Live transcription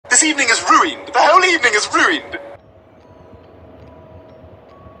This evening is ruined. The whole evening is ruined.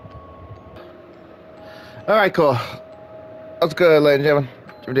 Alright, cool. Let's go, ladies and gentlemen.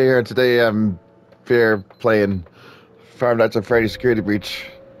 Jimmy D here. Today I'm here playing Five Nights at Freddy's Security Breach.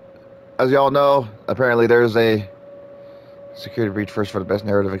 As y'all know, apparently there's a security breach first for the best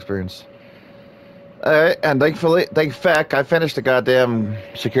narrative experience. Alright, and thank feck, I finished the goddamn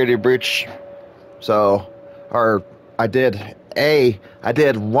security breach. So, I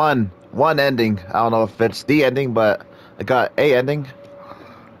did one ending. I don't know if it's the ending, but I got a ending.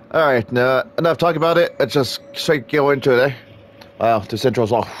 Alright, now enough talk about it. Let's just straight go into it, eh? Wow, this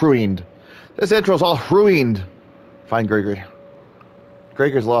intro's all ruined. This intro's all ruined. Find Gregory.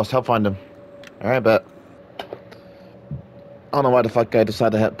 Gregory's lost. Help find him. Alright, bet. I don't know why the fuck I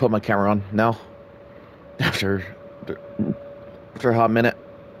decided to put my camera on now. After a hot minute.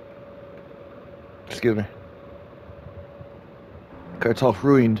 Excuse me. Okay, it's all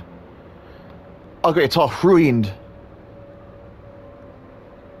ruined. Okay, it's all ruined.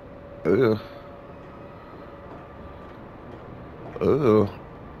 Ooh. Ooh.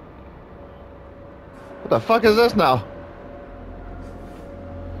 What the fuck is this now?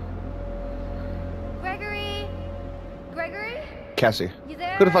 Gregory? Gregory? Cassie. You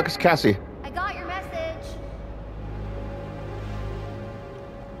there? Who the fuck is Cassie? I got your message.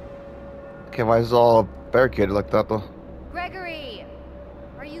 Okay, why is it all barricaded like that though? Gregory,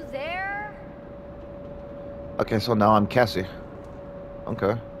 are you there? Okay, so now I'm Cassie.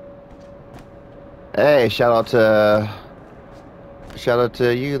 Okay. Hey, shout out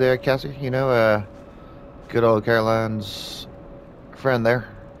to you there, Cassie. You know, good old Caroline's friend there.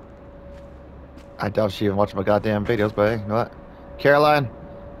 I doubt she even watched my goddamn videos, but hey, you know what? Caroline,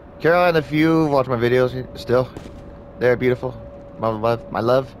 if you watch my videos still, they're beautiful. My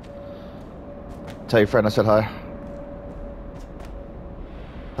love. Tell your friend I said hi.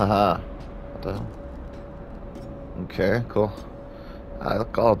 Haha. What the hell? Okay, cool. I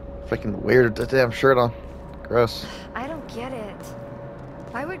look all freaking weird with the damn shirt on. Gross. I don't get it.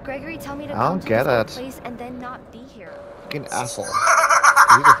 Why would Gregory tell me to I come don't to get this old it. place and then not be here? Fucking asshole. He's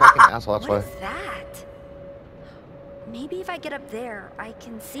a fucking asshole, that's What why. is that? Maybe if I get up there, I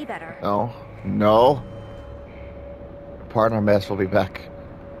can see better. No. No. Partner mess will be back.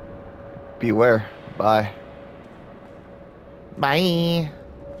 Beware. Bye. Bye.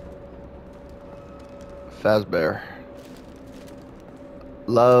 Fazbear.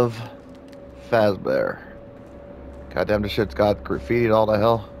 Love Fazbear. Goddamn, this shit's got graffitied all to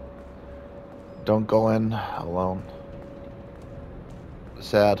hell. Don't go in alone.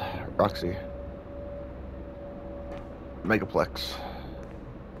 Sad. Roxy. Megaplex.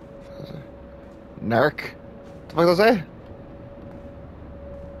 Narc? What the fuck did I say?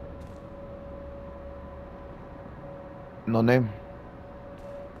 No name.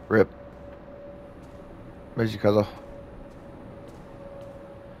 Rip. Where's your cousin?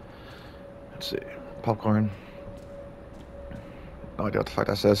 Let's see. Popcorn. No idea what the fuck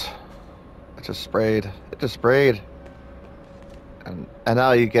that says. It just sprayed. It just sprayed. And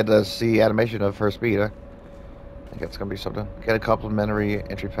now you get to see animation of her speed, huh? I think it's gonna be something. Get a complimentary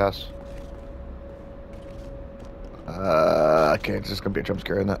entry pass. Okay, it's just gonna be a jump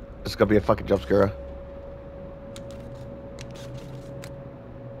scare, isn't it? It's gonna be a fucking jump scare.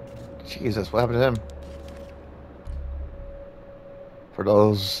 Jesus, what happened to him? For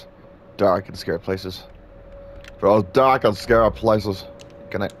those dark and scary places. For those dark and scary places.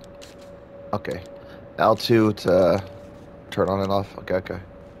 Can I? Okay. L2 to turn on and off. Okay.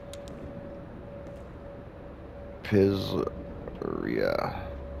 Pizzeria.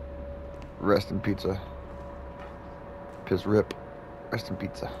 Rest in pizza. Piz rip. Rest in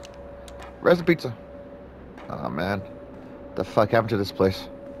pizza. Rest in pizza. Oh man. The fuck happened to this place?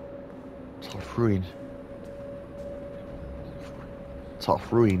 It's all ruined. It's all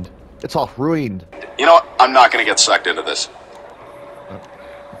ruined. It's all ruined. You know what? I'm not going to get sucked into this.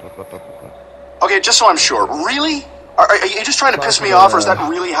 Okay, just so I'm sure. Really? Are you just trying to piss me off, or is that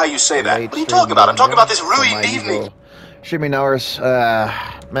really how you say that? What are you talking about? I'm talking about this ruined evening. Shimmy knowers.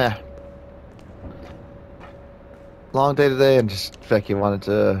 Meh. Long day today, and just Becky wanted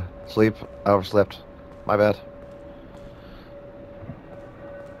to sleep. I overslept. My bad.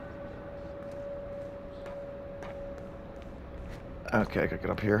 Okay, I gotta get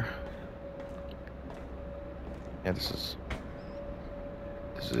up here. Yeah, this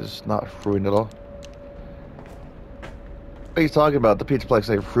is not ruined at all. What are you talking about? The pizza place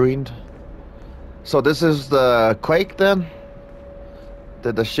ain't ruined. So this is the quake then?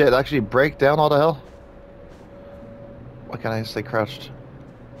 Did the shit actually break down all the hell? Why can't I stay crouched?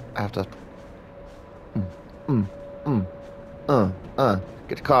 I have to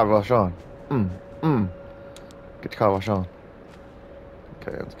Get your car wash on. Get your car wash on.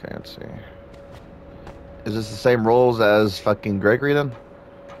 Okay, let's see. Is this the same roles as fucking Gregory then?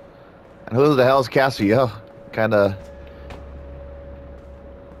 And who the hell's Cassie, yo? Kinda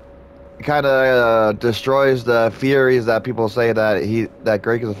destroys the theories that people say that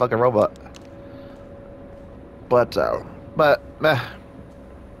Greg is a fucking robot. But meh. I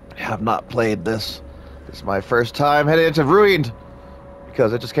have not played this. This is my first time heading into Rueened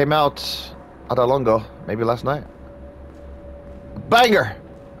because it just came out not that long ago, maybe last night. Banger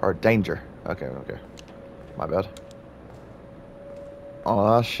or danger. Okay. My bad.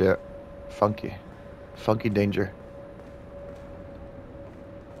 Oh shit. Funky danger.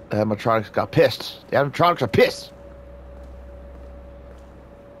 The animatronics got pissed. The animatronics are pissed.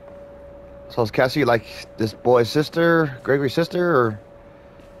 So is Cassie like this boy's sister, Gregory's sister, or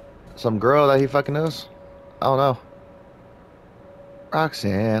some girl that he fucking knows? I don't know.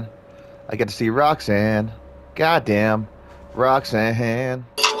 Roxanne. I get to see Roxanne. Goddamn. Roxanne.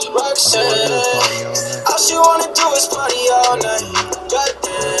 Roxanne. All she wanna do is party all night.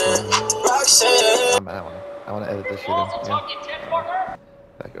 Goddamn. Roxanne. I wanna edit this shit in. Yeah.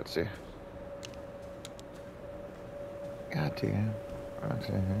 Back up, see. Goddamn.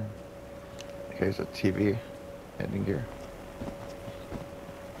 Roxanne. Okay, it's a TV ending gear.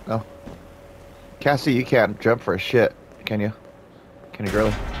 No. Cassie, you can't jump for a shit, can you? Can you,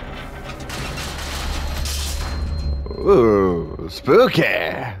 girlie? Ooh, spooky!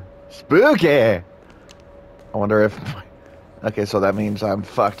 Spooky! I wonder if... Okay, so that means I'm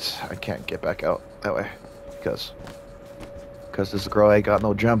fucked. I can't get back out that way. Because this girl ain't got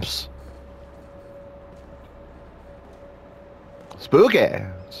no jumps. Spooky!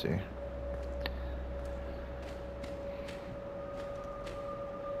 Let's see.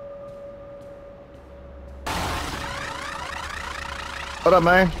 What up,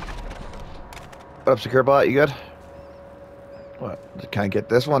 man? What up, Secure Bot? You good? What? Can I get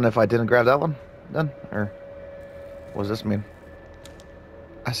this one if I didn't grab that one? Then? Or what does this mean?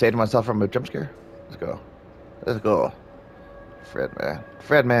 I saved myself from a jump scare? Let's go. Let's go.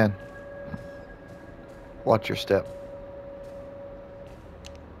 Fred, man. Watch your step.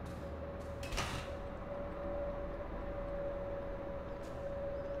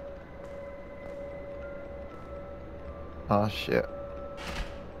 Oh, shit.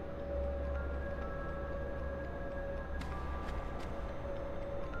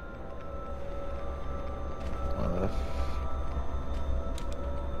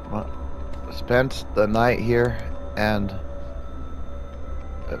 Spent the night here and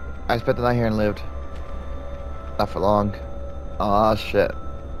I spent the night here and lived. Not for long. Aw, shit.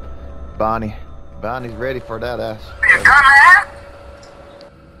 Bonnie's ready for that ass. You coming?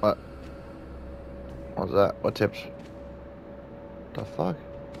 What? What was that? What tips? The fuck?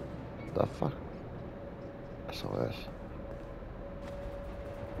 The fuck? SOS.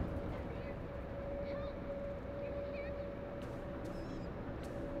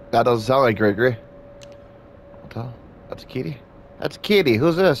 That doesn't sound like Gregory. What the hell? That's Kitty? That's Kitty.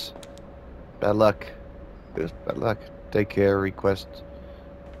 Who's this? Bad luck. Who's bad luck? Daycare request.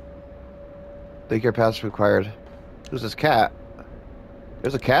 Daycare pass required. Who's this cat?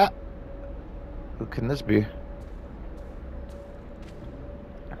 There's a cat? Who can this be?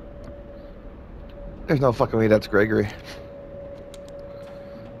 There's no fucking way that's Gregory.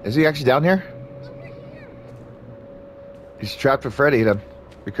 Is he actually down here? He's trapped with Freddy then.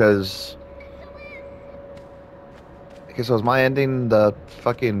 Because so is my ending the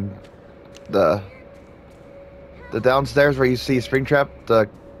fucking the downstairs where you see Springtrap the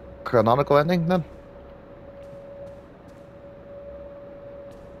canonical ending then?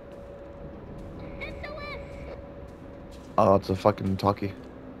 Oh, it's a fucking talkie.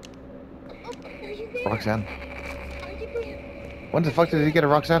 Roxanne. When the fuck did he get a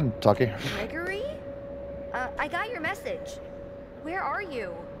Roxanne talkie? Gregory? I got your message. Where are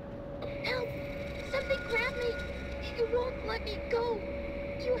you? Help! Something grabbed me! You won't let me go!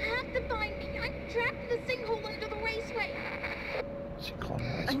 You have to find me! I'm trapped in the sinkhole under the raceway!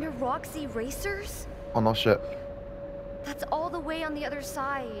 Under Roxy Racers? Oh no shit. That's all the way on the other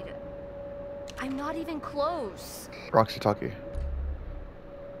side. I'm not even close. Roxy Talkie.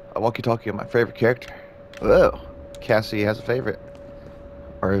 A walkie-talkie, my favorite character. Whoa. Cassie has a favorite.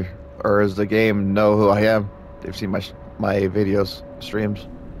 Or does the game know who I am? They've seen my videos, streams.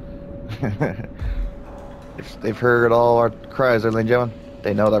 They've heard all our cries, ladies and gentlemen.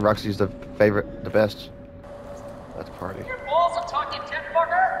 They know that Roxy's the favorite, the best. Let's party.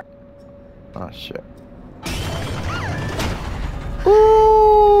 Oh shit.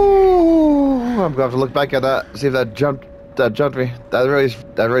 Ooh, I'm gonna have to look back at that, see if that jumped jumped me. That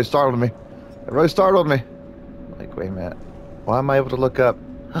really startled me. It really startled me. Like, wait a minute. Why am I able to look up?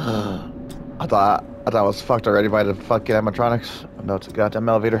 I thought I was fucked already by the fucking animatronics. No, it's a goddamn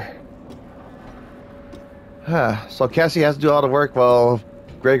elevator. So Cassie has to do all the work while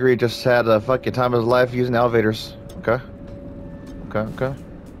Gregory just had a fucking time of his life using elevators. Okay. Okay.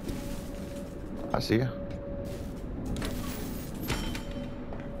 I see you.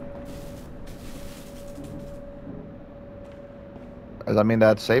 Does that mean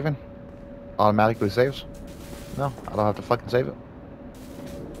that's saving? Automatically saves? No, I don't have to fucking save it.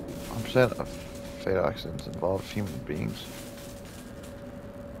 100% of fatal accidents involve human beings.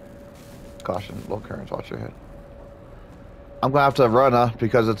 Caution, low currents, watch your head. I'm gonna have to run, huh?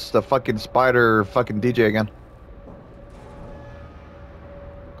 Because it's the fucking spider fucking DJ again.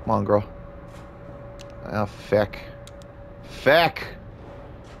 Come on, girl. Oh, feck. Feck!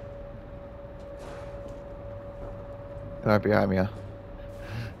 He's right behind me, huh?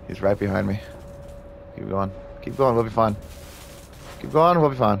 He's right behind me. Keep going. Keep going, we'll be fine. Keep going,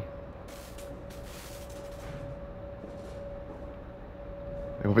 we'll be fine.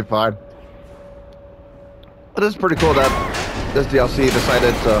 We'll be fine. It is pretty cool that this DLC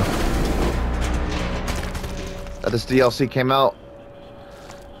decided to... that this DLC came out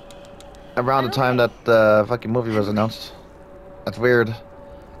around the time that the fucking movie was announced. That's weird.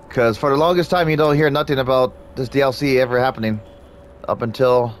 Because for the longest time you don't hear nothing about this DLC ever happening. Up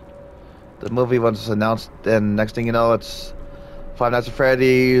until the movie was announced, and next thing you know, it's Five Nights at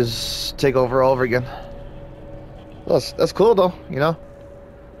Freddy's takeover all over again. Well, that's cool though, you know?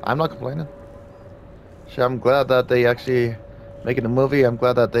 I'm not complaining. Shit, I'm glad that they actually making a movie. I'm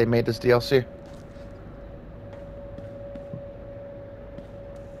glad that they made this DLC.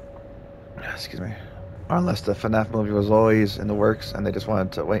 Excuse me. Unless the FNAF movie was always in the works and they just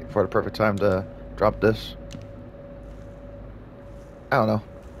wanted to wait for the perfect time to drop this. I don't know.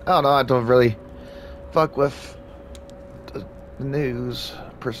 I don't really fuck with the news,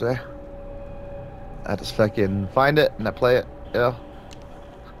 per se. I just fucking find it and I play it, you know?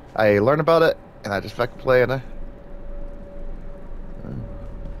 I learn about it and I just fucking play it.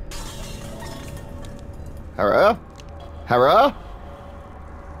 Hello? Hello?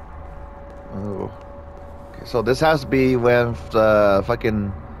 Oh. Okay, so this has to be when the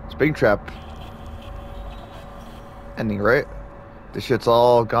fucking Springtrap ending, right? This shit's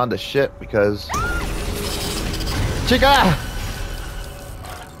all gone to shit because... Chica!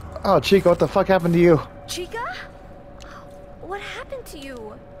 Oh, Chica, what the fuck happened to you? Chica? What happened to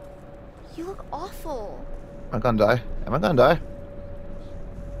you? You look awful. Am I gonna die? Am I gonna die?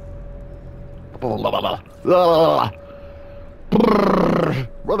 I'm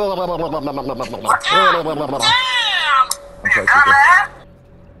sorry, Chica.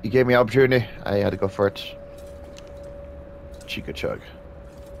 You gave me an opportunity. I had to go for it. Chica Chug.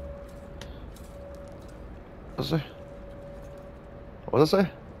 What does it say? What does it say?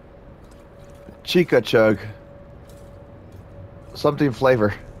 Chica Chug. Something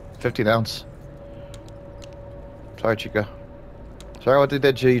flavor. 15 ounce. Sorry, Chica. Sorry what they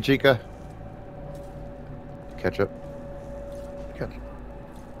did to you, Chica. Ketchup. Ketchup.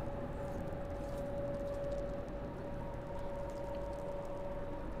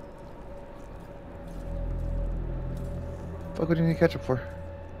 What would you need ketchup for?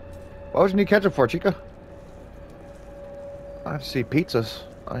 What would you need ketchup for, Chica? I see pizzas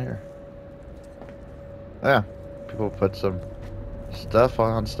on here. Yeah, people put some stuff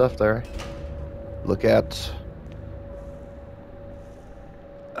on stuff there. Look at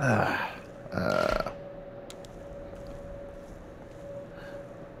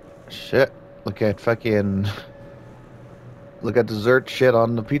shit. Look at fucking look at dessert shit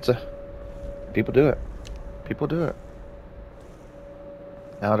on the pizza. People do it. People do it.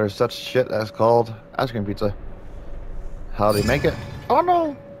 Now there's such shit as called ice cream pizza. How do they make it? Oh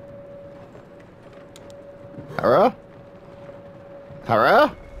no! Hello?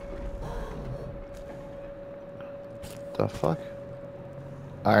 Hello? The fuck?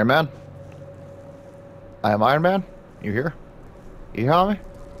 Iron Man? I am Iron Man? You here? You hear me?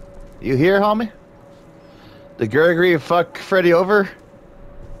 You here, homie? Did Gregory fuck Freddy over?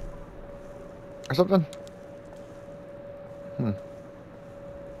 Or something?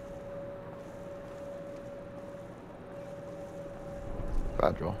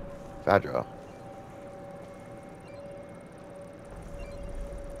 Fadro. Fadro.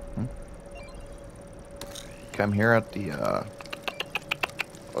 I'm here at the,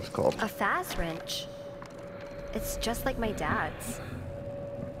 what's it called? A fast wrench. It's just like my dad's.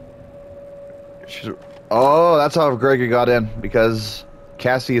 Oh, that's how Gregory got in, because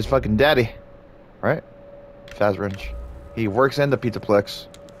Cassie is fucking daddy. Right? Fast wrench. He works in the pizza Plex.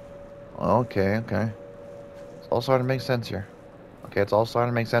 Okay, okay. It's all starting to make sense here. Okay, it's all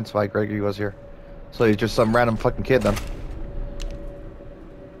starting to make sense why Gregory was here. So he's just some random fucking kid then.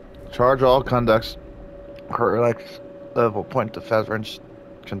 Charge all conducts. Correct level point to fast wrench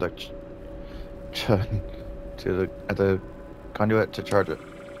conduct to the conduit to charge it.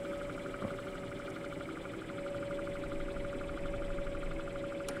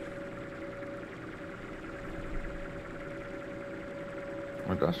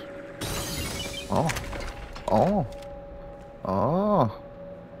 What does? Oh. Oh. Oh.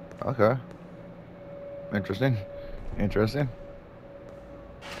 Okay. Interesting. Interesting.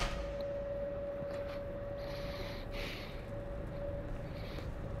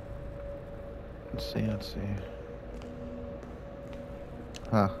 Let's see, let's see.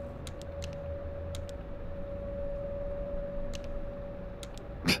 Huh.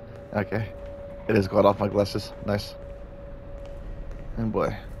 Okay. It is going off my glasses. Nice. And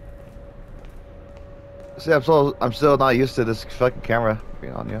boy. See, I'm still not used to this fucking camera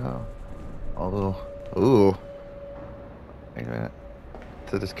being on, yeah. Although, ooh. Wait a minute.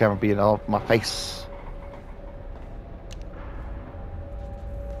 To this camera being all over my face.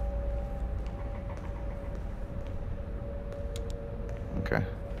 Okay.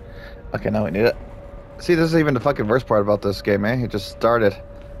 Okay, now we need it. See, this is even the fucking worst part about this game, man. It just started.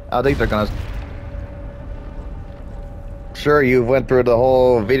 I think they're gonna... Sure, you went through the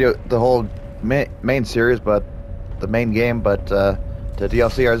whole video, the whole main series, but... The main game, but, the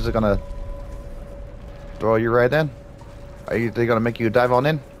DLC are just gonna... throw you right in? Are they gonna make you dive on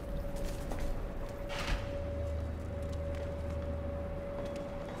in?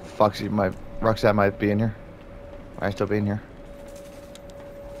 Roxanne might be in here. Might still be in here.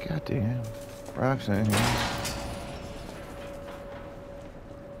 God damn. Roxanne here.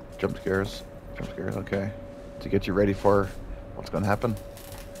 Jump scares. Jump scares, okay. To get you ready for what's gonna happen.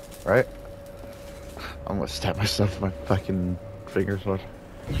 Right? I'm gonna stab myself with my fucking fingers. What?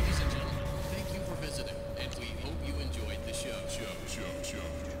 Ladies and gentlemen, thank you for visiting, and we hope you enjoyed the show.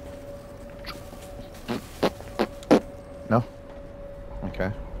 No?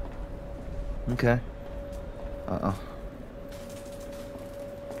 Okay. Okay. Uh-oh.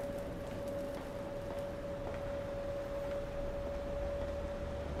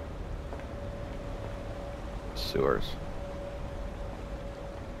 Sewers.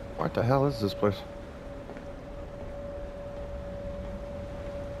 What the hell is this place?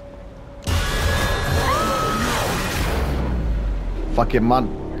 Fucking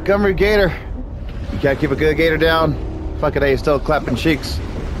Montgomery Gator. You can't keep a good gator down. Fucking A, he's still clapping cheeks.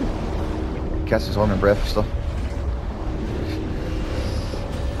 Cassie's holding her breath still.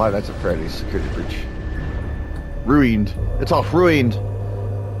 5 Nights at Freddy's security breach. Ruined. It's off ruined.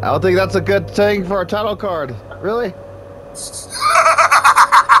 I don't think that's a good thing for a title card. Really?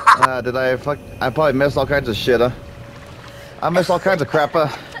 Did I probably missed all kinds of shit, huh? I missed all kinds of crap, huh?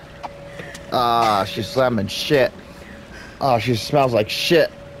 Ah, she's slamming shit. Oh, she smells like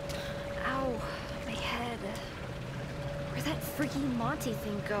shit. Ow, my head. Where'd that freaky Monty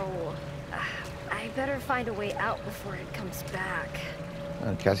thing go? I better find a way out before it comes back.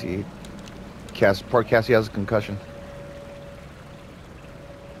 Poor Cassie has a concussion.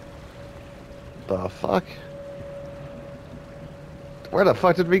 The fuck? Where the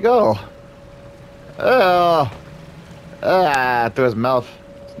fuck did we go? Oh, through his mouth.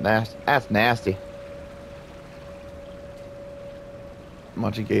 That's nasty.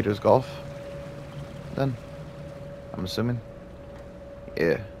 Monty Gators golf. Then, I'm assuming.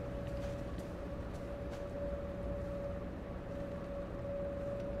 Yeah.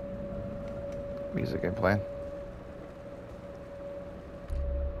 Music ain't playing.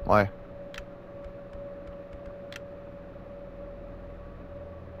 Why?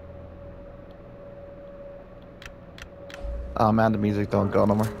 Oh man, the music don't go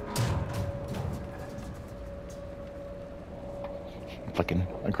no more. Fucking,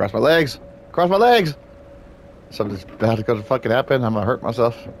 I cross my legs! Cross my legs! Something's bad is gonna fucking happen. I'm gonna hurt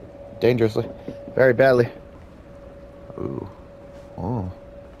myself. Dangerously. Very badly. Ooh. Oh.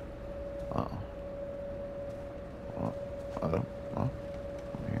 Uh-oh. Oh, over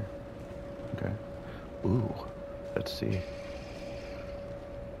here. Okay. Ooh. Let's see.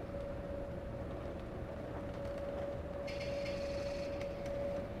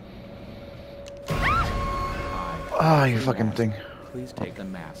 Ah, you fucking thing. Please take a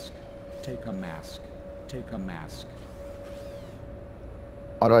mask. Take a mask. Take a mask.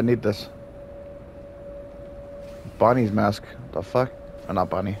 Why do I need this? Bonnie's mask. The fuck? Oh, not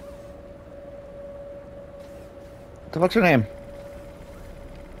Bonnie. What the fuck's her name?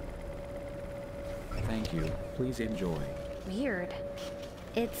 Thank you. Please enjoy. Weird.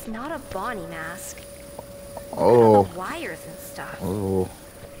 It's not a Bonnie mask. Look at Oh. all the wires and stuff. Oh.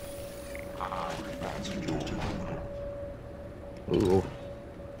 Ooh.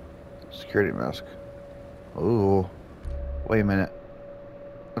 Security mask. Ooh. Wait a minute.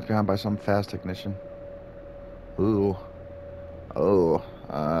 Left behind by some fast technician. Ooh. Oh.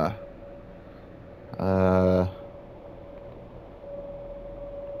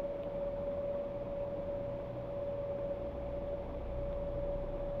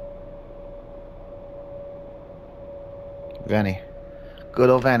 Vanny. Good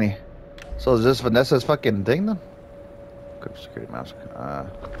old Vanny. So is this Vanessa's fucking thing then? Good security mask.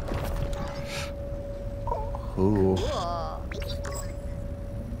 Ooh.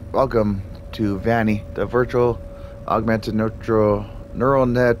 Welcome to Vanny, the virtual augmented neural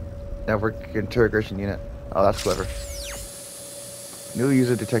network integration unit. Oh, that's clever. New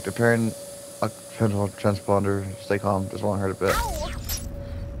user detect apparent transponder. Stay calm. This won't hurt a bit.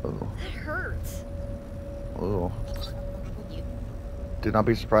 Oh. That hurts. Oh. Do not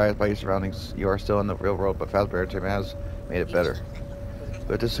be surprised by your surroundings. You are still in the real world, but Fazbear Entertainment has made it better.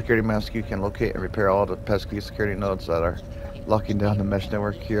 With this security mask, you can locate and repair all the pesky security nodes that are locking down the mesh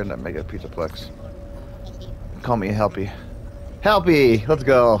network here in that mega pizza Plex. Call me Helpy. Helpy! Let's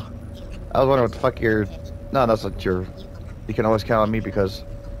go! I was wondering what the fuck you're... No, that's not your... You can always count on me because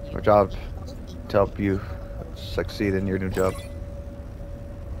it's my job to help you succeed in your new job.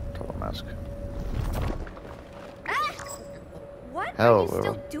 Total mask. What Hello, are you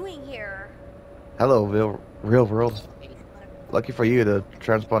still doing here? Hello, real world. Lucky for you, the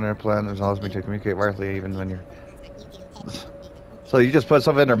transponder plan allows me to communicate wirelessly even when you're... So you just put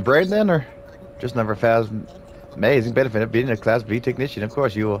something in their brain then, or just never fast? Amazing benefit of being a Class B technician. Of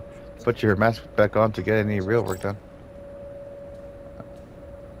course, you will put your mask back on to get any real work done.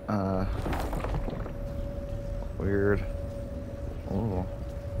 Weird. Oh.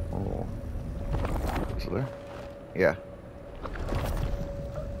 Oh. Is it there? Yeah.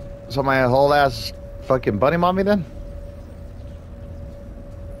 So my whole ass fucking bunny mommy then?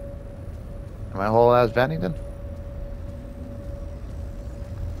 My whole ass Vanny then?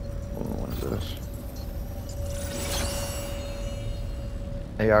 Oh, what is this?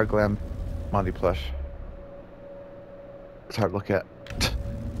 AR Glam Monty plush. It's hard to look at.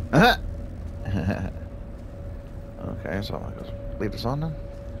 Okay, so I'm gonna leave this on then.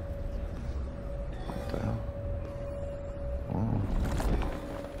 What the hell? Oh.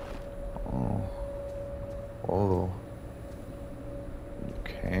 Oh. Oh.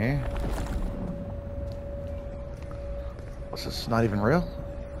 Okay. What's this? Not even real?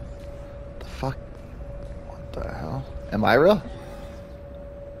 The fuck? What the hell? Am I real?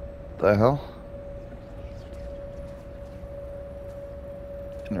 The hell?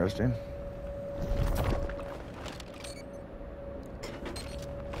 Interesting.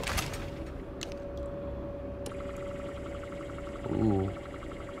 Ooh.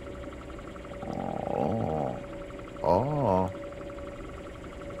 Oh. Oh.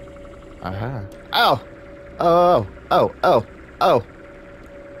 Aha. Ow! Oh, oh, oh, oh.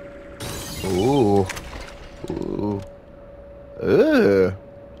 Ooh. Ooh. Ugh.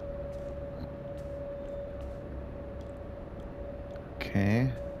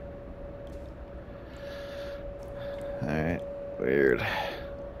 Okay. Alright. Weird.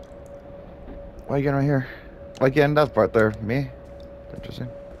 Why are you getting right here? Why you getting that part there? Me? Interesting.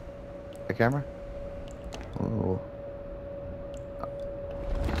 The camera? Ooh.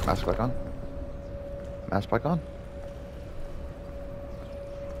 Mask back on. Mask back on.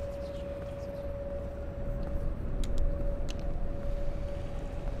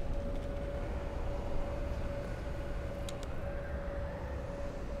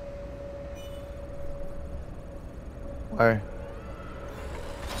 Why?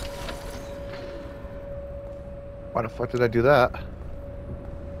 Why the fuck did I do that?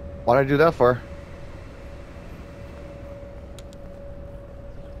 What did I do that for?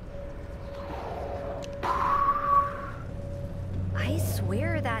 I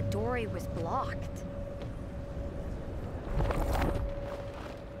swear that doorway was blocked.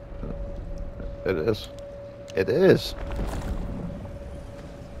 It is. It is.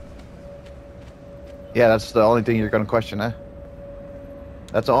 Yeah, that's the only thing you're gonna question, eh?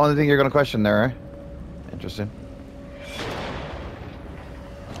 That's the only thing you're gonna question there, eh? Interesting.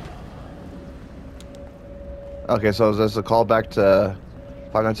 Okay, so is this a callback to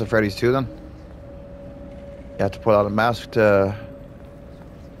Five Nights at Freddy's 2 then? You have to put out a mask to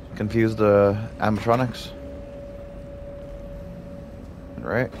confuse the animatronics?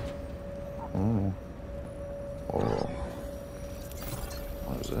 Right? Ooh. Oh.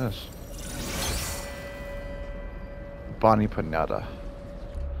 What is this? Bonnie Pinata.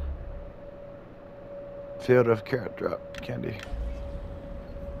 Field of carrot drop candy.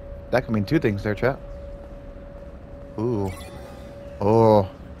 That could mean two things there, chat. Ooh. Oh.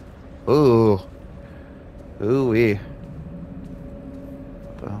 Ooh. Ooh-wee.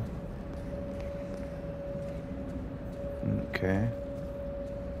 What the hell? Okay.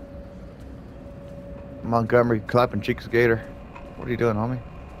 Montgomery clapping cheeks gator. What are you doing, homie?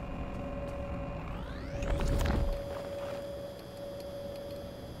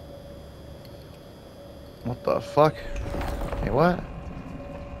 What the fuck? Hey, what?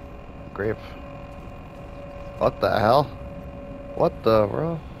 Grape. What the hell? What the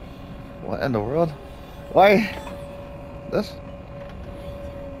world? What in the world? Why? This?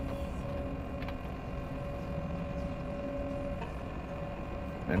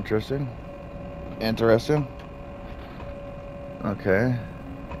 Interesting. Interesting. Okay.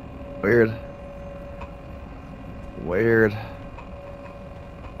 Weird. Weird.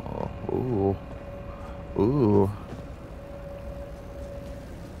 Oh, ooh. Ooh.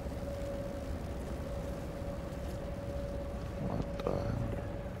 What the?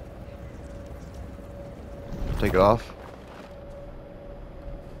 Take it off.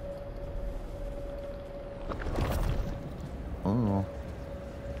 Oh.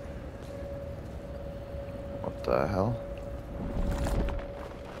 What the hell?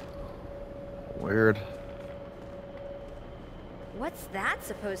 Weird. What's that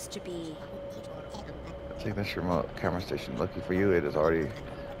supposed to be? I think that's your remote camera station. Lucky for you, it is already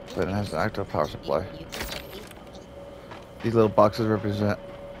lit and has an active power supply. These little boxes represent...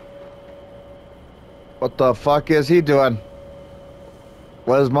 What the fuck is he doing?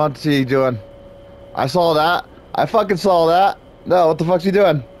 What is Monty doing? I saw that. I fucking saw that. No, what the fuck's he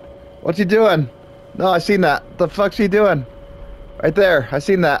doing? What's he doing? No, I seen that. What the fuck's he doing? Right there. I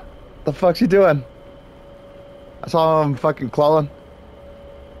seen that. What the fuck's he doing? I saw him fucking clawing.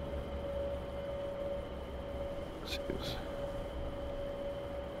 Jeez.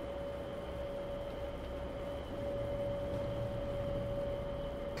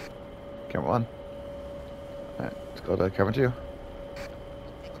 Camera one. Alright, let's go to camera two.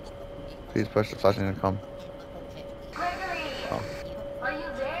 Please push the flashing intercom. Gregory! Oh. Are you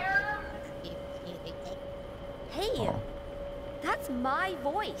there? Hey, Oh. that's my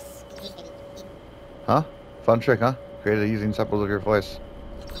voice. Huh? Fun trick, huh? Created using samples of your voice.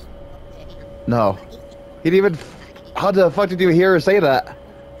 No. He didn't even... How the fuck did you hear her say that?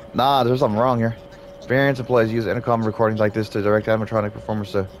 Nah, there's something wrong here. Experienced employees use intercom recordings like this to direct animatronic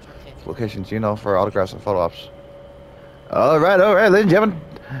performers to locations, you know, for autographs and photo ops. Alright, ladies and gentlemen.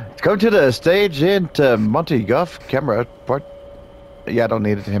 Come to the stage into Monty Guff camera part. Yeah, I don't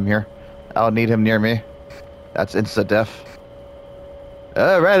need him here. I don't need him near me. That's insta-death.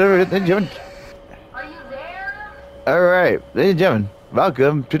 Alright, ladies and gentlemen. Are you there? Alright, ladies and gentlemen.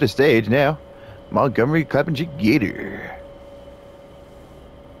 Welcome to the stage now. Montgomery Clapping Cheek Gator.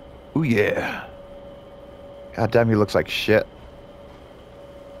 Ooh yeah. God damn, he looks like shit.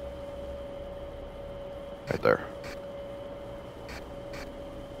 Right there.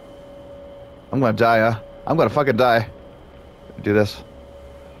 I'm gonna die, huh? I'm gonna fucking die. Do this.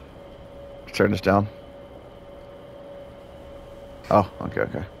 Turn this down. Oh, okay.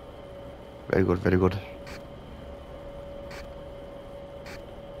 Very good, very good.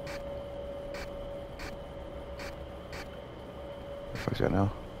 Where the fuck's he at now?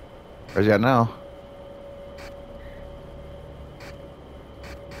 Where's he at now?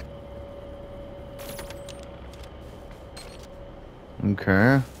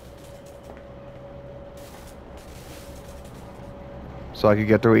 Okay. So I could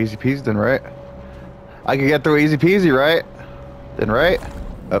get through easy peasy then, right? I could get through easy peasy, right? Then, right?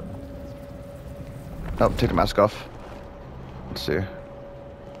 Oh. Oh, take the mask off. Let's see.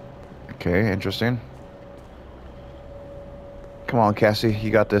 Okay, interesting. Come on, Cassie, you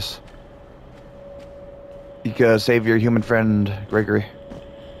got this. You gotta save your human friend, Gregory.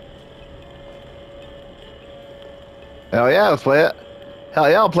 Hell yeah, let's play it. Hell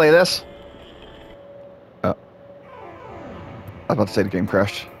yeah, I'll play this. Oh. I was about to say the game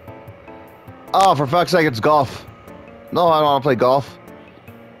crashed. Oh, for fuck's sake, it's golf. No, I don't want to play golf.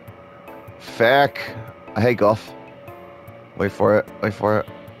 Fuck. I hate golf. Wait for it. Wait for it.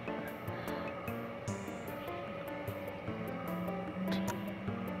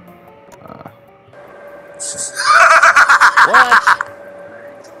 What?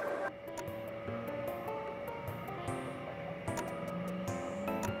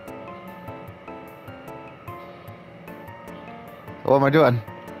 What am I doing?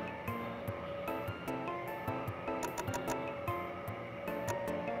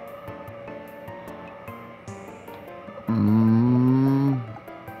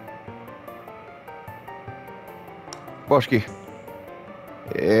 Bushki.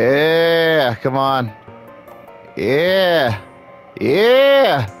 Yeah, come on. Yeah.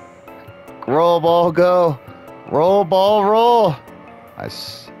 Yeah. Roll, ball, go. Roll, ball, roll.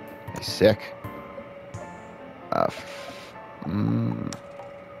 Nice. He's sick. Oh,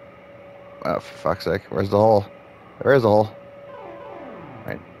 for fuck's sake. Where's the hole? Where's the hole?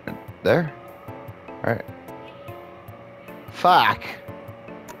 Right there? Right. Fuck.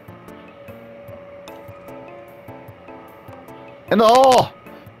 In the hole!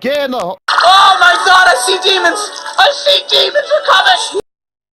 Get in the hole! Oh my god, I see demons! I see demons are coming!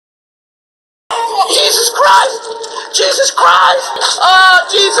 Jesus Christ! Jesus Christ! Oh,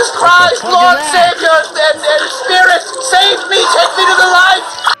 Jesus Christ! Lord, Savior, and Spirit, save me! Take me to the light!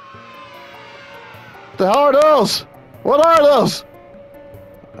 What the hell are those? What are those?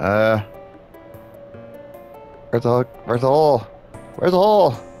 Where's the hole? Where's the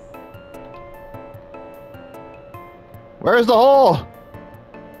hole? Where's the hole?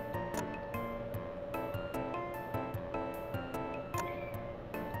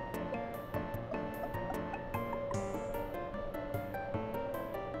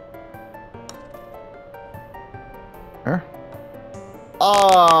 Here?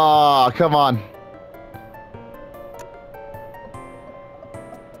 Oh, come on.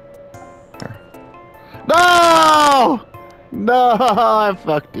 Here. No! No, I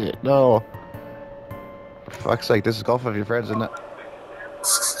fucked it. No. For fuck's sake, this is golf with your friends, isn't it?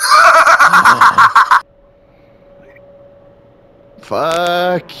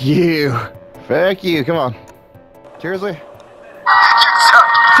 Fuck you. Fuck you. Come on. Seriously?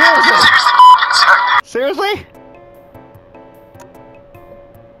 Seriously? Seriously?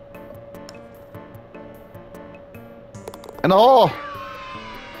 In the hole.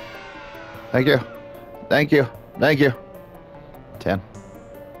 Thank you. Thank you. Thank you. 10.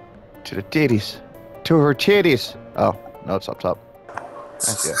 To the titties. To her titties. Oh, no, it's up top.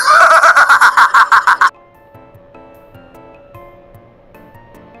 Thank you.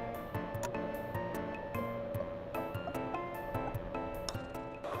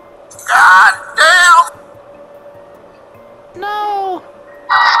 God damn! No!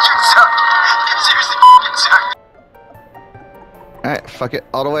 Alright, fuck it.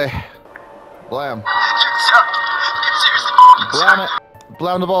 All the way. Blam. Blam it.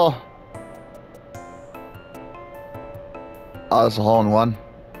 Blam the ball. Oh, that's a hole in one.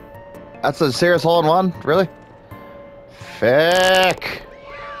 That's a serious hole in one? Really? Fuck.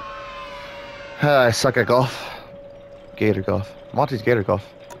 I suck at golf. Gator golf. Monty's gator golf.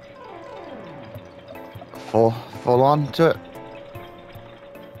 Full on to it.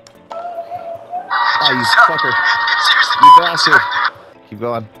 Oh, you fucker. You bastard. Keep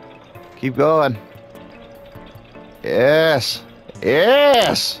going. Keep going. Yes.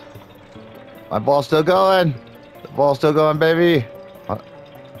 Yes. My ball's still going. The ball's still going, baby. What?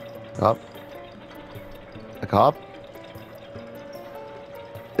 Cop? A cop?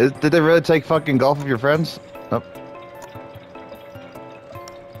 Did they really take fucking golf with your friends? Nope.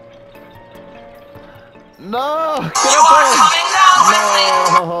 No! Get up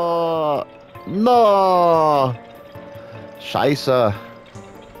there! No! No! Scheiße.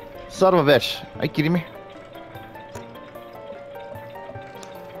 Son of a bitch. Are you kidding me?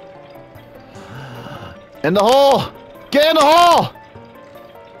 In the hole! Get in the hole!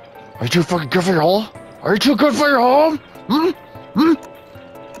 Are you too fucking good for your hole? Are you too good for your hole? Hmm? Hmm?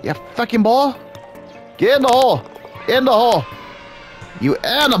 You fucking ball? Get in the hole! In the hole! You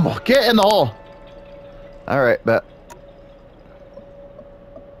animal! Get in the hole! Alright, bet.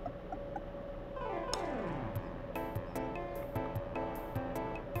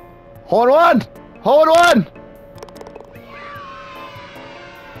 Hold on! Hold on!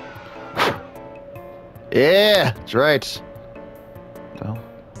 Yeah, that's right. No.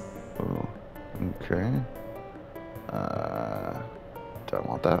 Oh, okay. Don't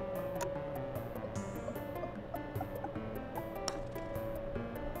want that.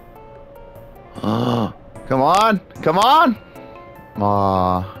 Come on! Come on!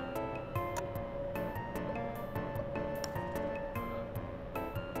 Aw.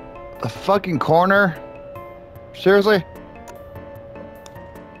 The fucking corner? Seriously?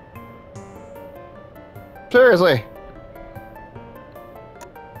 Seriously?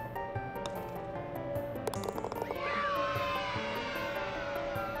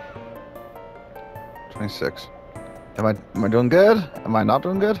 $26. Am I doing good? Am I not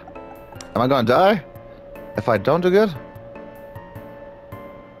doing good? Am I gonna die? If I don't do good?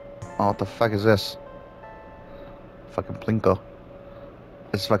 Oh, what the fuck is this? Fucking Plinko.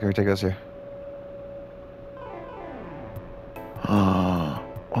 This is fucking ridiculous here.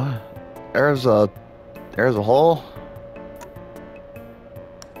 What? There's a hole.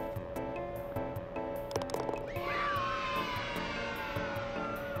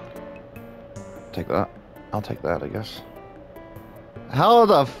 I'll take that, I guess. How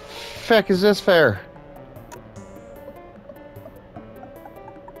the fuck is this fair?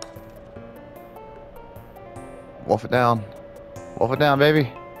 Wolf it down. Wolf it down,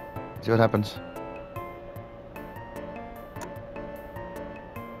 baby. See what happens.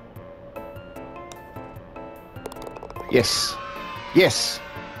 Yes. Yes.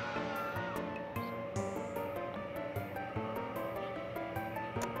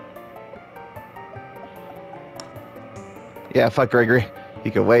 Yeah, fuck Gregory.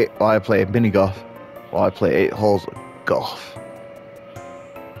 You can wait while I play mini golf. While I play 8 holes of golf.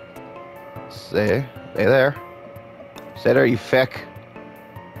 Stay there. Stay there, you feck.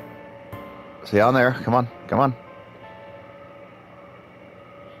 Stay on there. Come on. Come on.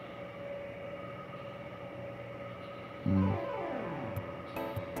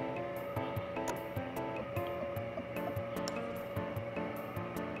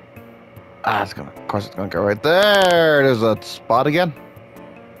 It's gonna, of course it's gonna go right there. There's a spot again.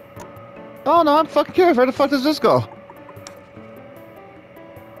 Oh no, I'm fucking curious. Where the fuck does this go?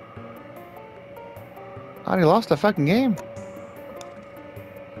 I already lost the fucking game.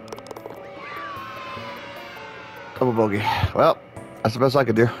 Double bogey. Well, that's the best I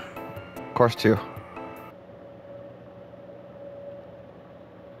could do. Course 2.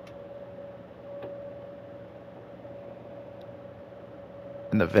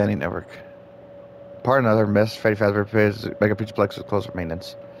 In the Vanny network. Part another miss. Freddy Fazbear pays Mega Pizza Plex is closed for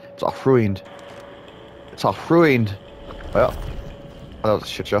maintenance. It's all ruined. It's all ruined. Well, that was a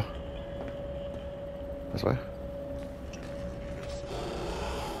shit show. This way.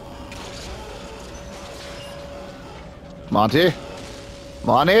 Monty?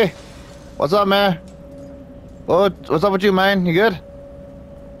 Monty? What's up, man? What's up with you, man? You good?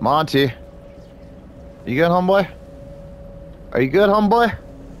 Monty? You good, homeboy? Are you good, homeboy?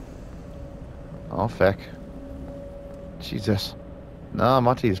 Oh, feck. Jesus. No,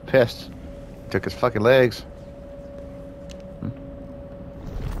 Monty is pissed. Took his fucking legs.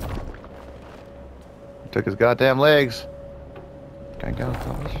 Took his goddamn legs. Can I get off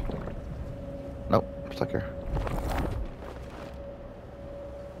college? Nope, stuck here.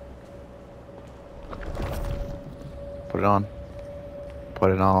 Put it on.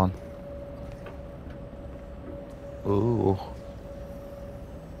 Put it on. Ooh.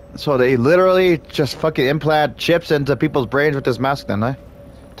 So they literally just fucking implant chips into people's brains with this mask then, eh?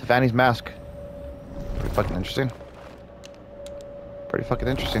 Tiffany's mask. Pretty fucking interesting. Pretty fucking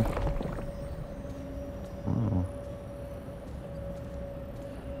interesting. Ooh.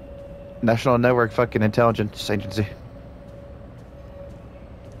 National Network fucking Intelligence Agency.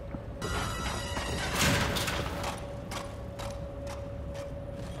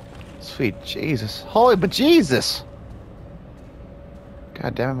 Sweet Jesus. Holy but Jesus!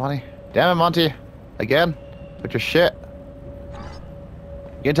 God damn it, Monty. Damn it, Monty. Again? With your shit.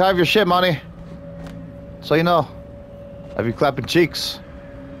 Get tired of your shit, Monty. So you know. Have you clapping cheeks?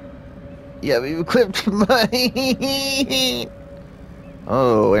 Yeah, but you clipped my...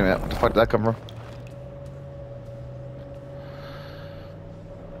 Oh, wait a minute. What the fuck did that come from?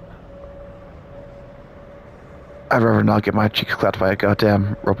 I'd rather not get my cheeks clapped by a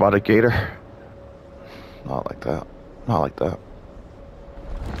goddamn robotic gator. Not like that. Not like that.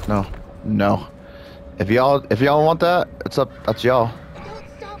 No. No. If y'all want that, it's up. That's y'all. Don't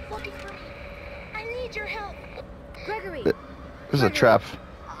stop looking for me. I need your help. Gregory! This is a trap.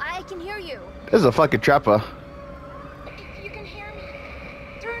 I can hear you. This is a fucking trapper. If you can hear me,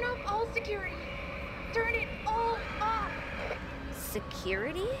 turn off all security. Turn it all off.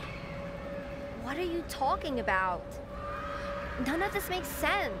 Security? What are you talking about? None of this makes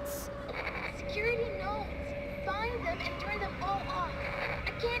sense. Security knows. Find them and turn them all off.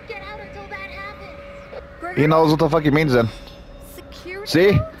 I can't get out until that happens. He knows what the fuck he means then. Security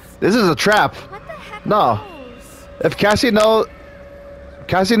See? notes? This is a trap. What the heck No. are those? If Cassie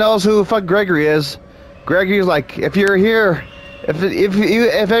knows who the fuck Gregory is. Gregory's like, if you're here,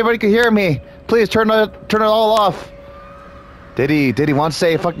 if anybody could hear me, please turn it all off. Did he once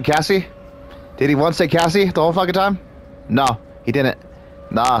say fucking Cassie? Did he once say Cassie the whole fucking time? No, he didn't.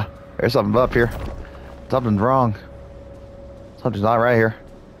 Nah, there's something up here. Something's wrong. Something's not right here.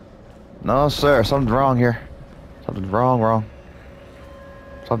 No, sir, something's wrong here. Something's wrong.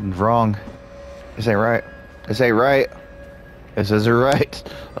 Something's wrong. This ain't right. This ain't right. This isn't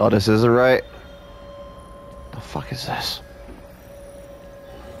right. Oh, this isn't right. The fuck is this?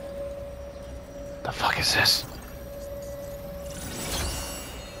 The fuck is this?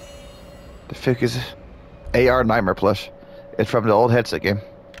 The fuck is this? AR Nightmare plush. It's from the old headset game.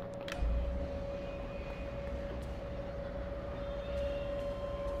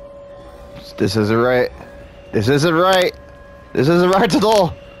 This isn't right. This isn't right. This isn't right at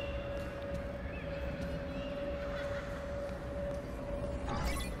all.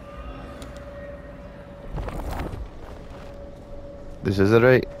 This isn't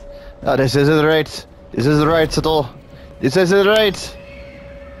right. No, this isn't right. This isn't right at all. This isn't right.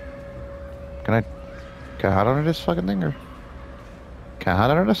 Can I hide under this fucking thing, or can I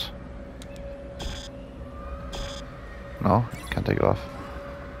hide under this? No, can't take it off.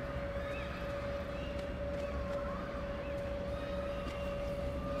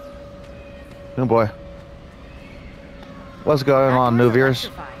 Oh boy. What's going on, new viewers?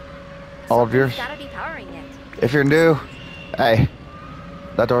 Old viewers? If you're new, hey,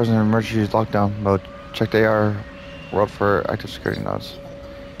 that door's in emergency lockdown mode. Check the AR world for active security nodes.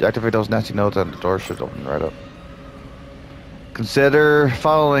 Deactivate those nasty nodes and the door should open right up. Consider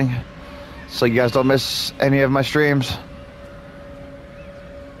following so you guys don't miss any of my streams.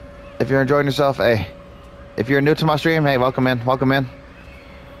 If you're enjoying yourself, hey. If you're new to my stream, hey, welcome in, welcome in.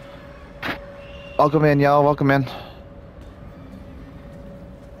 Welcome in, y'all, welcome in.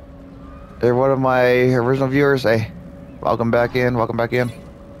 They're one of my original viewers, hey. Welcome back in, welcome back in.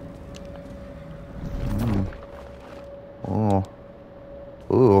 Oh.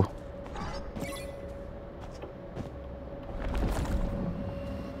 Ooh.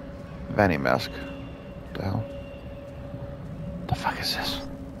 Vanny mask. What the hell? The fuck is this?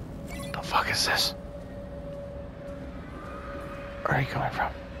 The fuck is this? Where are you coming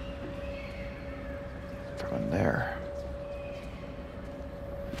from? From in there.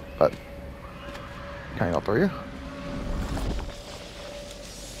 But can I go through you?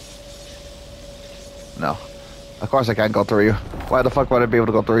 No. Of course I can't go through you. Why the fuck would I be able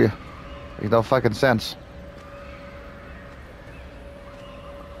to go through you? Makes no fucking sense.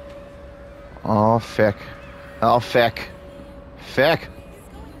 Oh, feck. Oh, feck. Feck.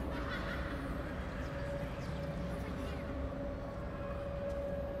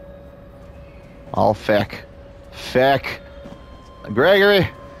 Oh, feck. Feck. Gregory!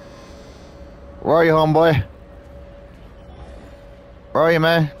 Where are you, homeboy? Where are you,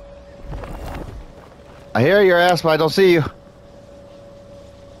 man? I hear your ass, but I don't see you.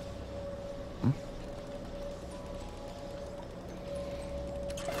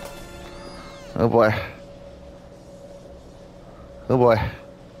 Oh boy. Oh boy.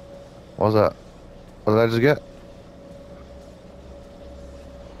 What was that? What did I just get?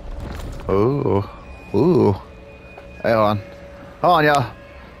 Ooh. Ooh. Hang on. Hold on, y'all.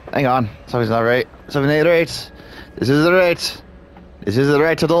 Hang on. Something's not right. Something ain't right. This isn't right. This isn't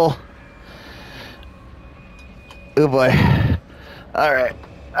right at all. Oh boy. Alright.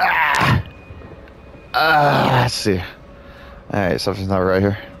 Let's see. Alright, something's not right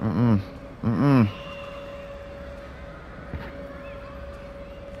here.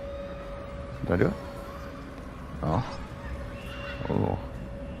 Did I do it? Oh. Oh.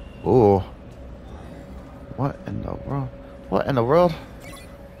 Oh. What in the world? What in the world?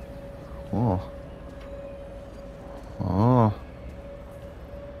 Oh. Oh.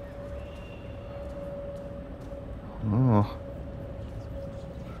 Oh.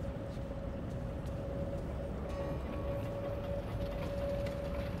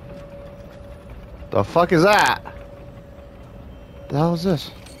 The fuck is that? The hell is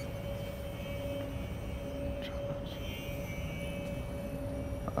this?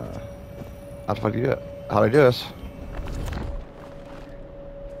 How the fuck do you do it? How do I do this?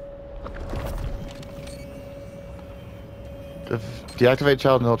 Deactivate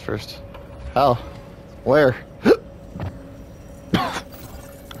child node first. How? Where?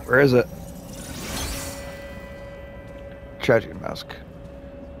 Where is it? Tragic mask.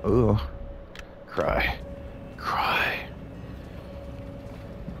 Ooh. Cry. Cry.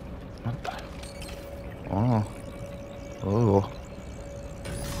 What the? Oh. Oh.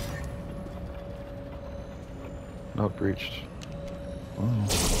 Not breached. Oh.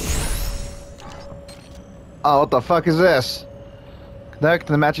 Oh, what the fuck is this? Connect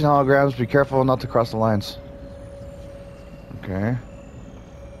to the matching holograms. Be careful not to cross the lines. Okay.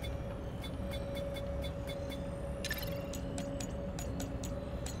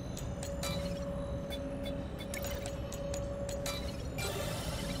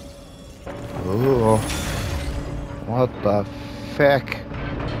 Ooh. What the feck?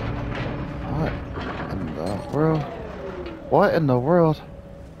 What in the world? What in the world?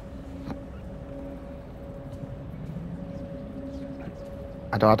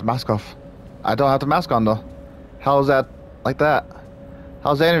 I don't have the mask off. I don't have the mask on though. How is that like that?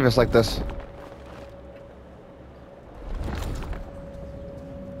 How's any of this like this?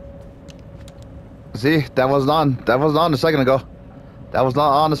 See, that wasn't on. That wasn't on a second ago. That was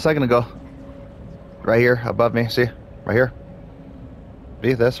not on a second ago. Right here, above me. See? Right here.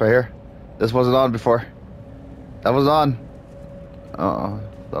 See this right here? This wasn't on before. That was on. Uh-oh.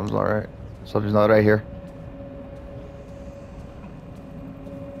 Something's not right. Something's not right here.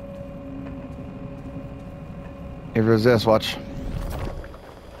 Here goes this, watch.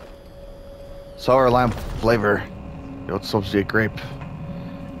 Sour lime flavor. Yo, it's supposed to be a grape.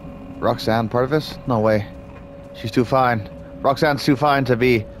 Roxanne, part of this? No way. She's too fine. Roxanne's too fine to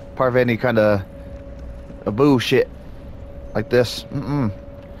be part of any kind of a bullshit like this. Mm-mm.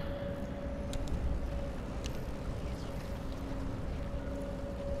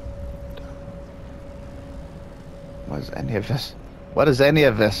 What is any of this? What is any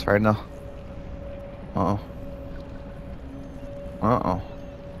of this right now? Uh-oh. Uh-oh.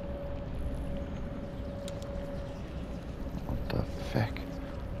 What the fuck?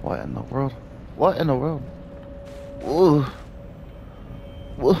 What in the world? What in the world? Ooh.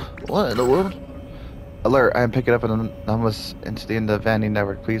 What in the world? Alert, I am picking up an anomalous entity in the Vanny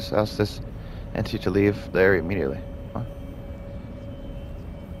network. Please ask this entity to leave the area immediately. Huh?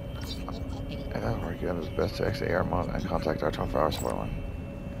 I'm working on his best to exit air mod and contact our 24-hour support line.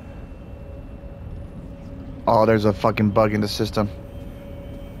 Oh, there's a fucking bug in the system.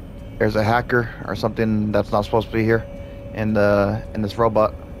 There's a hacker or something that's not supposed to be here in this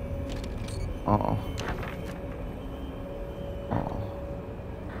robot. Uh-oh. Uh-oh.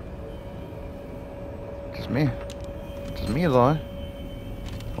 Just me. Just me though.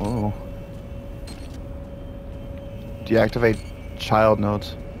 Oh. Deactivate child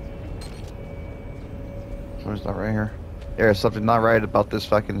nodes. Something's not right here. There's something not right about this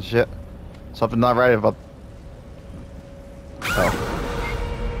fucking shit. Something not right about... Oh. Stay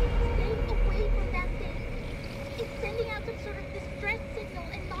away from that thing. It's sending out some sort of distress signal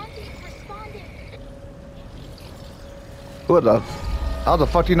and Monty is responding. Who the... How the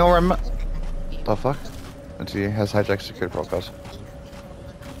fuck do you know where I'm at? The fuck? Let's see, has hijacked security protocols.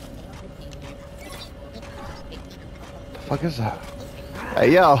 The fuck is that?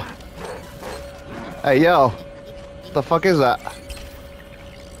 Hey yo! Hey yo! What the fuck is that?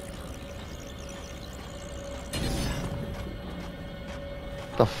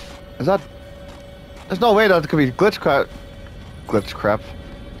 The f... Is that... There's no way that could be glitch crap. Glitch crap.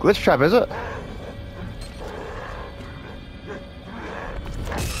 Glitch trap, is it?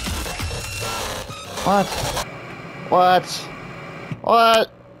 What? What?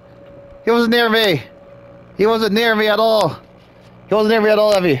 What? He wasn't near me. He wasn't near me at all. He wasn't near me at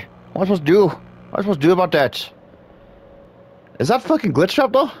all, Evie. What am I supposed to do? What am I supposed to do about that? Is that fucking glitch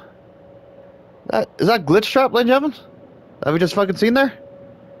trap though? Is that glitch trap, ladies and gentlemen? Have we just fucking seen there?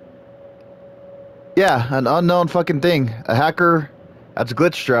 Yeah, an unknown fucking thing. A hacker. That's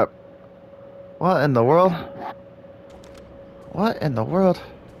glitch trap. What in the world? What in the world?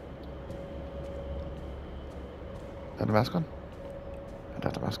 Have the mask on? I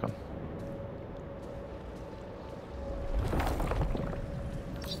have the mask on.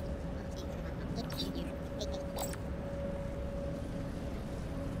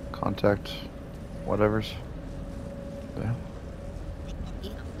 Contact whatever's there.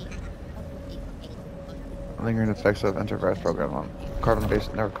 Lingering effects of enterprise program on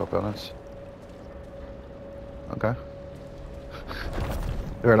carbon-based network components. Okay.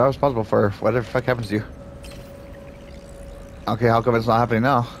 You're not responsible for whatever the fuck happens to you. Okay, how come it's not happening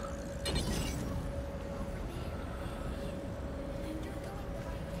now?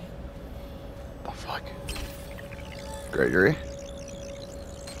 The fuck? Great, Yuri.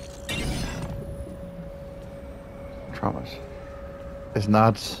 Traumas. Is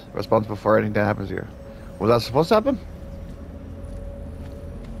not responsible for anything that happens here. Was that supposed to happen?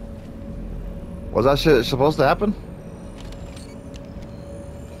 Was that shit supposed to happen?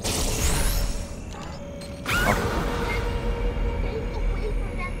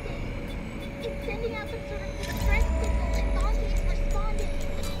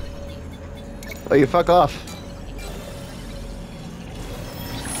 Oh, you fuck off.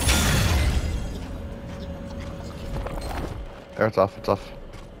 There, it's off, it's off.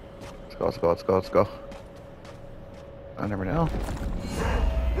 Let's go, let's go, let's go, let's go. I never know.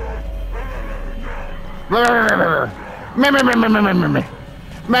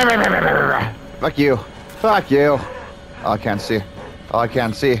 Fuck you. Fuck you. Oh, I can't see. Oh, I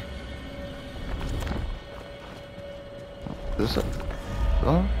can't see. Is this it?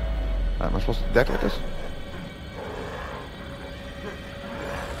 Oh. Am I supposed to decorate this?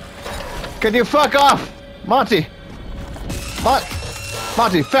 Can you fuck off? Monty!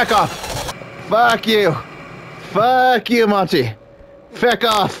 Monty, fuck off! Fuck you! Fuck you, Monty! Fuck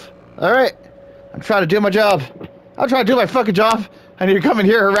off! Alright? I'm trying to do my job. I'm trying to do my fucking job, and you're coming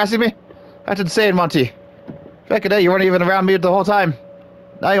here harassing me? That's insane, Monty. Back in the day, you weren't even around me the whole time.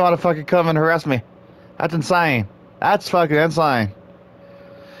 Now you want to fucking come and harass me. That's insane. That's fucking insane.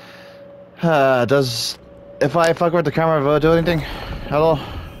 Does... If I fuck with the camera, will it do anything? Hello?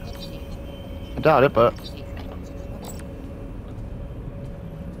 I doubt it, but...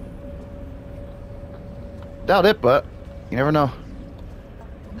 Doubt it, but... You never know.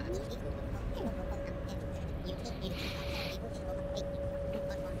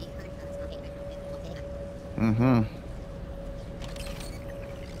 Mm-hmm.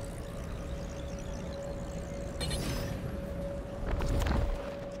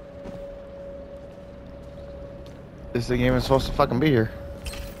 This thing ain't even supposed to fucking be here.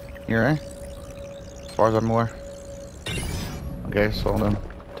 Here, eh? As far as I'm aware. Okay, so then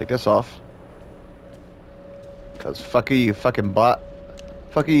take this off. Cause fuck you fucking bot.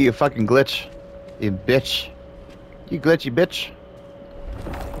 Fuck you fucking glitch. You bitch. You glitchy bitch.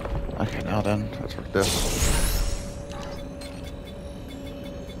 Okay, now then, let's work this.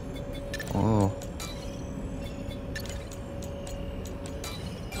 Oh.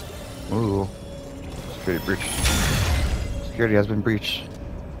 Ooh. Security breach. Security has been breached.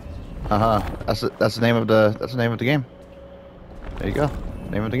 That's the name of the game. There you go.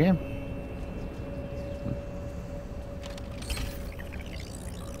 Name of the game.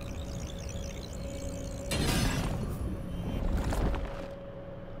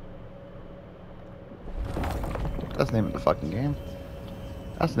 That's the name of the fucking game.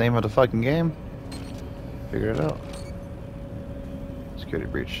 That's the name of the fucking game. Figure it out. Security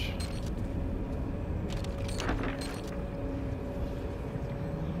breach.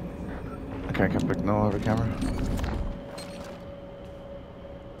 Okay, I can't pick no over camera.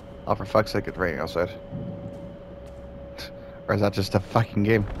 Oh, for fuck's sake, it's raining outside. Or is that just a fucking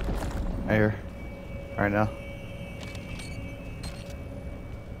game? Right here. Right now.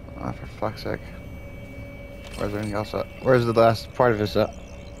 Oh, for fuck's sake. Where's everything else at? Where's the last part of this at?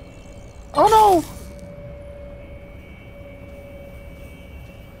 Oh no!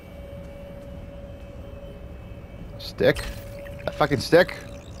 Stick? A fucking stick?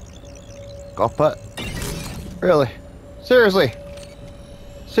 Golf putt? Really? Seriously?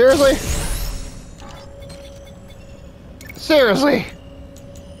 Seriously? Seriously?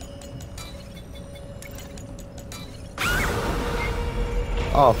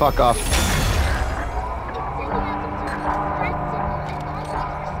 Oh, fuck off.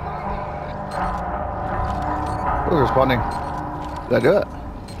 Who's responding? Did I do it?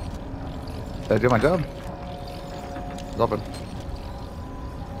 Did I do my job? It's open.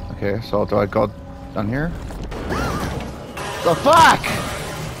 Okay, so do I go down here? The fuck?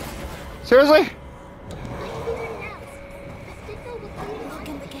 Seriously? Look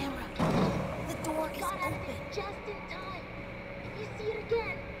in the camera. The door is open. Just in time. If you see it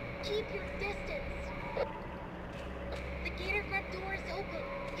again, keep your distance. The gator front door is open.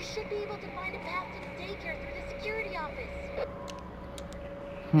 You should be able to find a path to the daycare through the security office.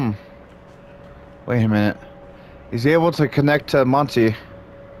 Wait a minute. He's able to connect to Monty.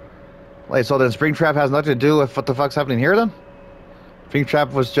 Wait, so then Springtrap has nothing to do with what the fuck's happening here then?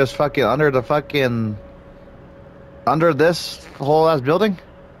 Springtrap was just fucking under the fucking... under this whole ass building?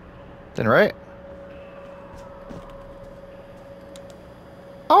 Then right?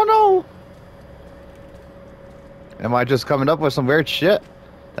 Oh no! Am I just coming up with some weird shit?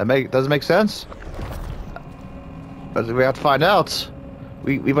 That doesn't make sense? But we have to find out.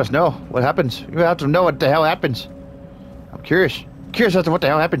 We must know what happens. We have to know what the hell happens. I'm curious. Curious as to what the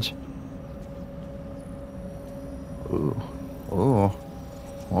hell happens. Ooh. Oh.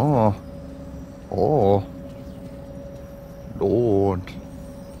 Oh. Oh. Don't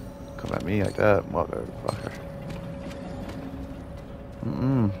come at me like that, motherfucker.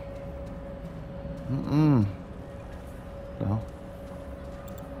 No.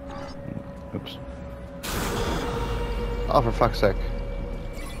 Oops. Oh, for fuck's sake.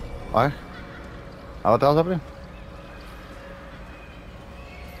 Why? Oh, what the hell's happening?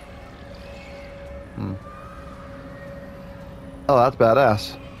 Oh, that's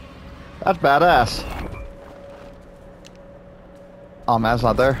badass. That's badass. Oh man, it's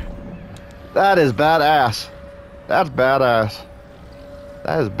not there. That is badass. That's badass.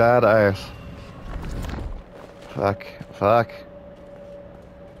 That is badass. Fuck. Fuck.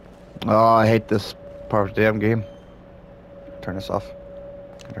 Oh, I hate this part of the damn game. Turn this off.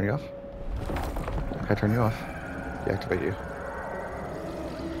 Can I turn you off? Can I turn you off? Deactivate you.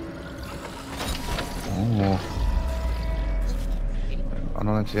 Oh. Oh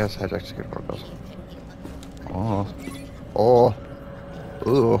no, yes, hijack security protocols. Oh. Oh.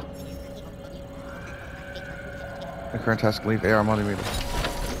 Ooh. The current task, leave AR multimeter.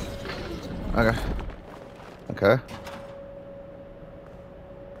 Okay. Okay.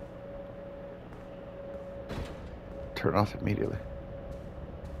 Turn off immediately.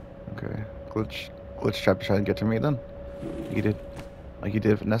 Okay. Glitch tried to try and get to me then. You did. Like you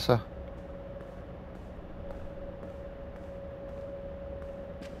did, Vanessa.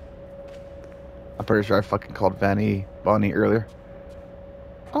 I'm pretty sure I fucking called Bonnie earlier.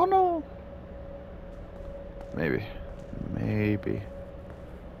 Oh no. Maybe. Maybe.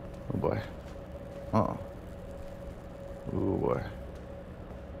 Oh boy. Uh-oh. Oh boy.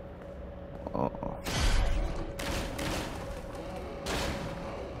 Uh-oh.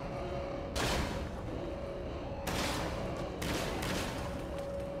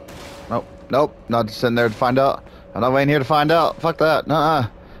 Nope. Nope. Not sitting there to find out. I'm not waiting here to find out. Fuck that. Nuh-uh.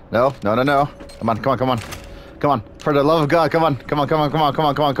 No. No, no, no. Come on, come on, come on. Come on. For the love of God, come on. Come on, come on, come on, come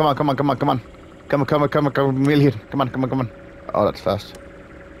on, come on, come on, come on, come on, come on. Come on, come on, come on, come on, million. Come on, come on, come on. Oh, that's fast.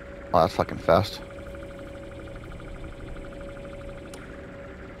 Oh, that's fucking fast.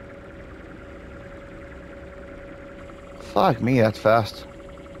 Fuck me, that's fast.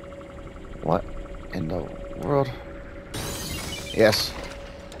 What in the world? Yes.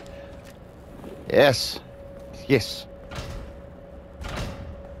 Yes. Yes.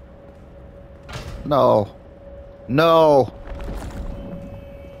 No. No.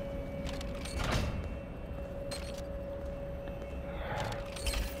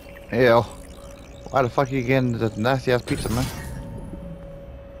 Ew. Why the fuck are you getting the nasty ass pizza, man?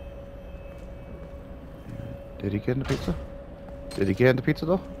 Did he get in the pizza? Did he get in the pizza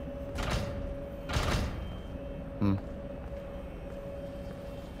though? Hmm.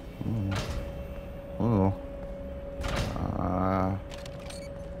 Ooh. Ooh.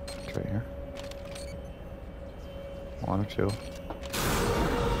 It's right here. 1 or 2.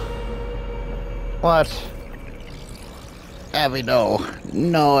 What? Abby, no.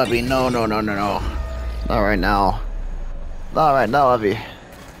 No, Abby, no, no, no, no, no. Not right now. Not right now, Abby.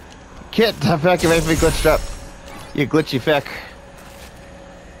 Get the fuck away from me, glitched up. You glitchy feck.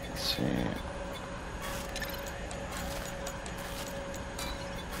 Let's see.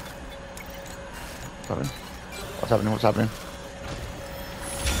 What's happening? What's happening?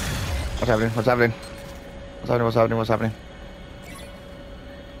 What's happening? What's happening? What's happening? What's happening? What's happening?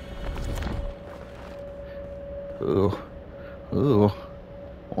 Ooh. Ooh.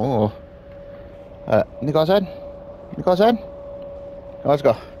 Oh. You go outside? You go outside? Oh, let's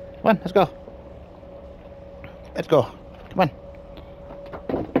go. Come on, let's go. Let's go. Come on.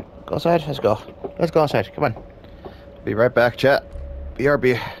 Go outside. Let's go. Let's go outside. Come on. Be right back, chat.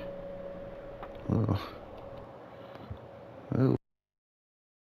 BRB. Ooh.